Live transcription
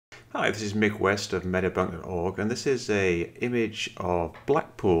Hi, this is Mick West of metabunk.org, and this is a image of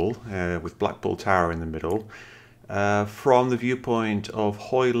Blackpool with Blackpool Tower in the middle from the viewpoint of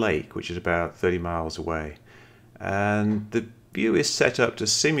Hoy Lake, which is about 30 miles away. And the view is set up to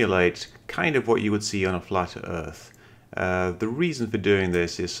simulate kind of what you would see on a flat Earth. The reason for doing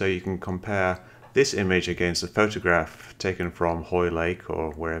this is so you can compare this image against a photograph taken from Hoy Lake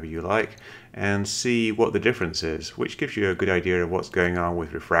or wherever you like and see what the difference is, which gives you a good idea of what's going on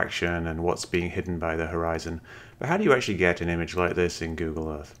with refraction and what's being hidden by the horizon. But how do you actually get an image like this in Google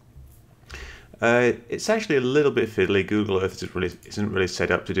Earth? It's actually a little bit fiddly. Google Earth isn't really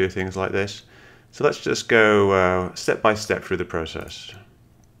set up to do things like this. So let's just go step by step through the process.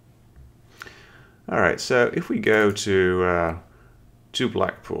 Alright, so if we go to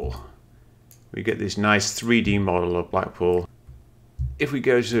Blackpool, we get this nice 3D model of Blackpool. If we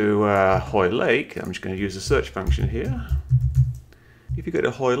go to Hoy Lake, I'm just going to use the search function here. If you go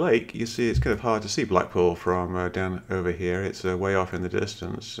to Hoy Lake, you see it's kind of hard to see Blackpool from down over here. It's way off in the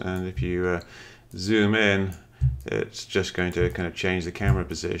distance, and if you zoom in, it's just going to kind of change the camera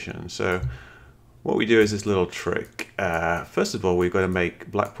position. So what we do is this little trick. First of all, we've got to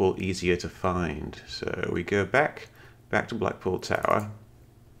make Blackpool easier to find. So we go back to Blackpool Tower,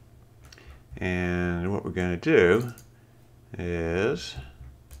 and what we're going to do is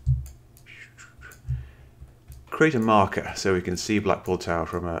create a marker so we can see Blackpool Tower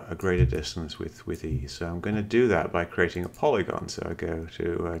from a greater distance with ease. So I'm going to do that by creating a polygon. So I go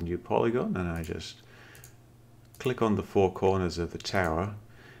to a new polygon and I just click on the four corners of the tower.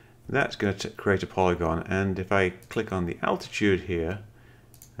 That's going to create a polygon, and if I click on the altitude here,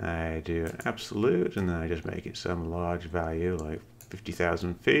 I do an absolute and then I just make it some large value like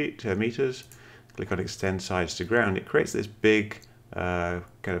 50,000 meters. Click on extend sides to ground. It creates this big kind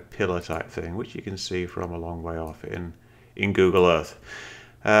of pillar type thing, which you can see from a long way off in Google Earth.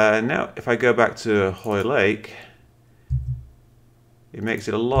 Now if I go back to Hoy Lake, it makes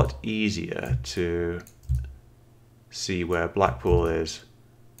it a lot easier to see where Blackpool is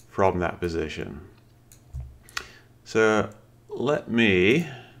from that position. So let me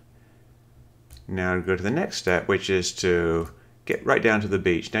now go to the next step, which is to get right down to the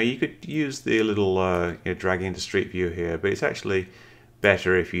beach. Now you could use the little dragging into street view here, but it's actually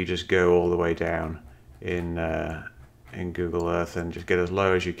better if you just go all the way down in Google Earth and just get as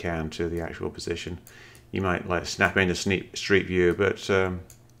low as you can to the actual position. You might like snap into street view, but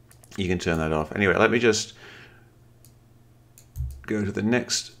you can turn that off. Anyway, let me just go to the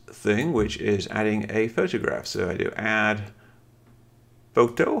next thing, which is adding a photograph. So I do add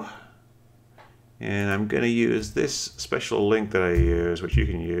photo. And I'm going to use this special link that I use, which you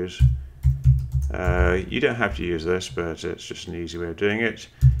can use. You don't have to use this, but it's just an easy way of doing it.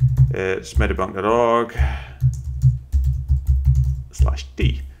 It's metabunk.org/t.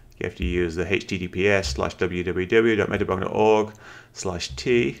 You have to use the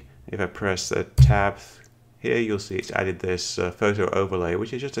https:/www.metabunk.org/t. If I press the tab here, you'll see it's added this photo overlay,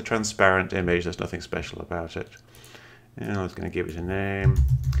 which is just a transparent image. There's nothing special about it. And I was going to give it a name.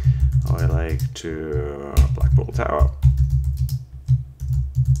 Hoy Lake to Blackpool Tower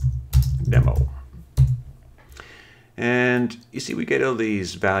demo. And you see we get all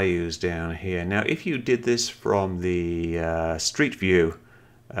these values down here. Now if you did this from the street view,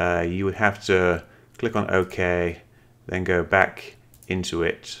 you would have to click on OK, then go back into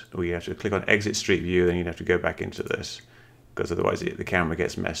it. Or you have to click on exit street view, then you'd have to go back into this, because otherwise the camera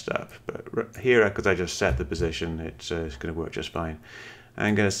gets messed up. But here, because I just set the position, it's going to work just fine.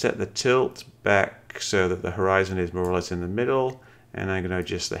 I'm going to set the tilt back so that the horizon is more or less in the middle, and I'm going to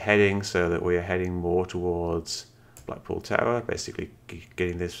adjust the heading so that we are heading more towards Blackpool Tower, basically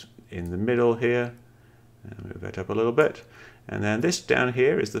getting this in the middle here. And move that up a little bit. And then this down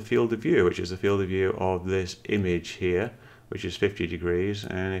here is the field of view, which is the field of view of this image here, which is 50 degrees.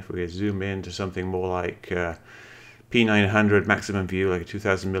 And if we zoom in to something more like P900 maximum view, like a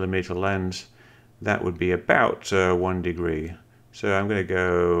 2000mm lens, that would be about 1 degree. So I'm going to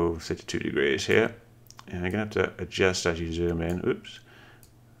go say to 2 degrees here, and I'm going to have to adjust as you zoom in. Oops.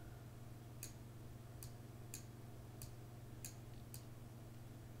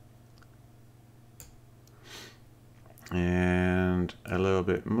 And a little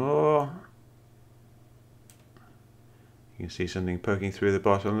bit more. You can see something poking through the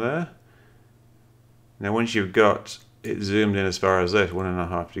bottom there. Now once you've got it zoomed in as far as this,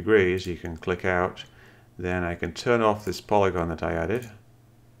 1.5 degrees, you can click out. Then I can turn off this polygon that I added.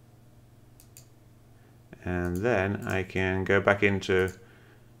 And then I can go back into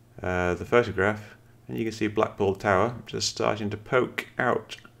the photograph, and you can see Blackpool Tower just starting to poke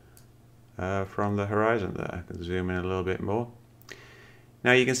out from the horizon there. I can zoom in a little bit more.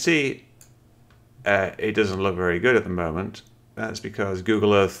 Now you can see it doesn't look very good at the moment. That's because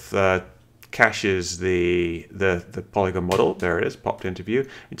Google Earth caches the polygon model. There it is, popped into view.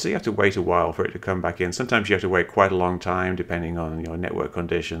 And so you have to wait a while for it to come back in. Sometimes you have to wait quite a long time depending on your network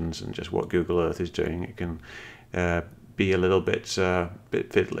conditions and just what Google Earth is doing. It can be a little bit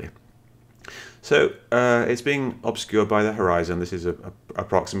fiddly. So it's being obscured by the horizon. This is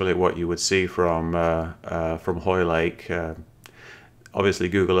approximately what you would see from Hoy Lake. Obviously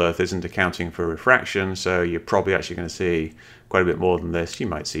Google Earth isn't accounting for refraction, so you're probably actually going to see quite a bit more than this. You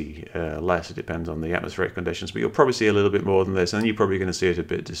might see less, it depends on the atmospheric conditions, but you'll probably see a little bit more than this, and you're probably going to see it a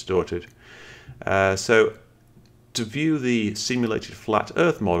bit distorted. So to view the simulated flat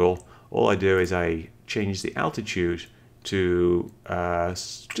Earth model, all I do is I change the altitude to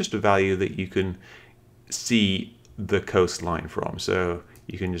just a value that you can see the coastline from. So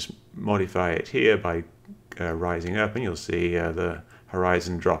you can just modify it here by rising up, and you'll see the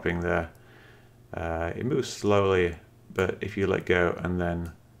horizon dropping there. It moves slowly, but if you let go and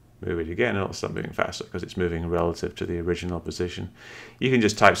then move it again, it'll start moving faster because it's moving relative to the original position. You can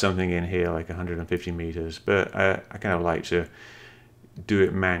just type something in here like 150 meters, but I kind of like to do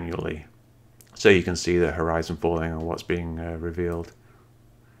it manually so you can see the horizon falling and what's being revealed.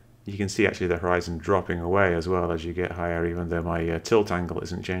 You can see actually the horizon dropping away as well as you get higher, even though my tilt angle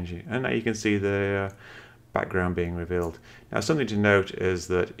isn't changing. And now you can see the background being revealed. Now something to note is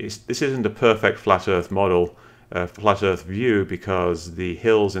that this isn't a perfect flat Earth model, flat Earth view, because the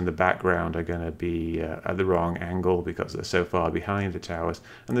hills in the background are going to be at the wrong angle because they're so far behind the towers,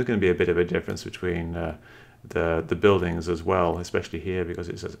 and there's going to be a bit of a difference between the buildings as well, especially here because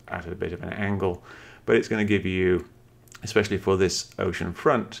it's at a bit of an angle. But it's going to give you, especially for this ocean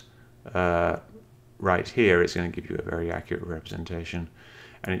front right here, it's going to give you a very accurate representation.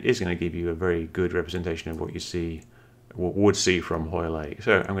 And it is going to give you a very good representation of what you see, what would see from Hoy Lake.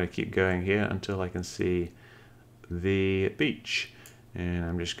 So I'm going to keep going here until I can see the beach. And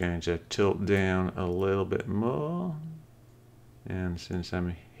I'm just going to tilt down a little bit more. And since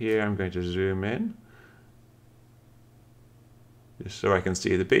I'm here, I'm going to zoom in, just so I can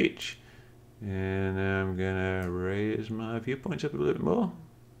see the beach. And I'm going to raise my viewpoint up a little bit more.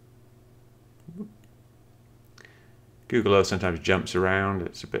 Google Earth sometimes jumps around,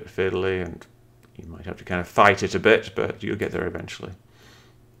 it's a bit fiddly, and you might have to kind of fight it a bit, but you'll get there eventually.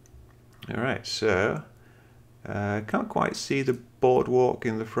 Alright, so I can't quite see the boardwalk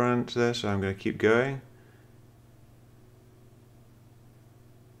in the front there, so I'm going to keep going.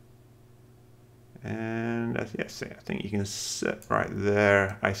 And yes, I think you can set right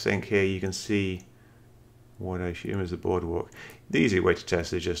there. I think here you can see what I assume is the boardwalk. The easy way to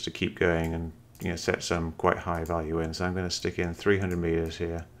test is just to keep going and set some quite high value in. So I'm going to stick in 300 meters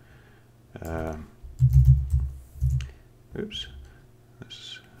here. Oops.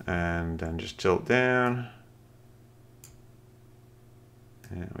 And then just tilt down.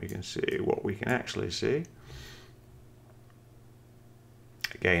 And we can see what we can actually see.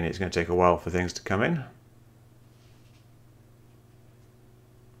 Again, it's going to take a while for things to come in.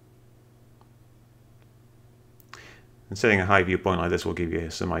 And setting a high viewpoint like this will give you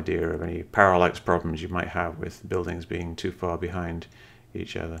some idea of any parallax problems you might have with buildings being too far behind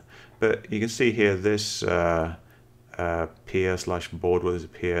each other. But you can see here this pier slash board, well, there's a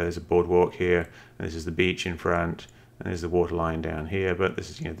pier, there's a boardwalk here, and this is the beach in front, and there's the water line down here, but this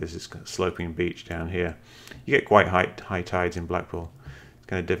is this is sloping beach down here. You get quite high tides in Blackpool. It's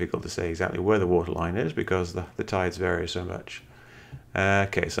kind of difficult to say exactly where the water line is because the tides vary so much.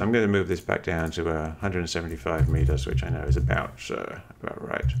 Okay, so I'm going to move this back down to 175 meters, which I know is about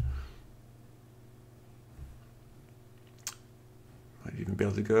right. Might even be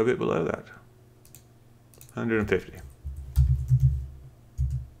able to go a bit below that. 150.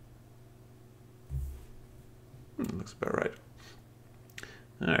 Looks about right.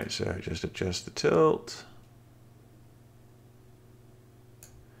 Alright, so just adjust the tilt.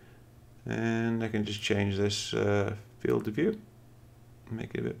 And I can just change this field of view.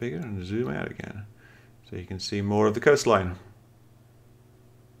 Make it a bit bigger and zoom out again so you can see more of the coastline.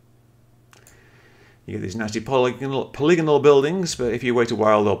 You get these nasty polygonal buildings, but if you wait a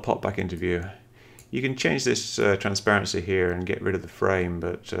while they'll pop back into view. You can change this transparency here and get rid of the frame,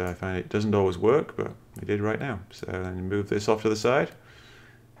 but I find it doesn't always work, but we did right now. So then move this off to the side,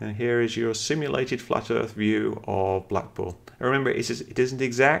 and here is your simulated flat Earth view of Blackpool. And remember, it isn't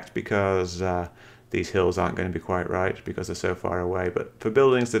exact because these hills aren't going to be quite right because they're so far away, but for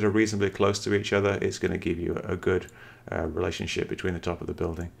buildings that are reasonably close to each other, it's going to give you a good relationship between the top of the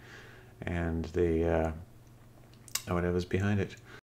building and the whatever's behind it.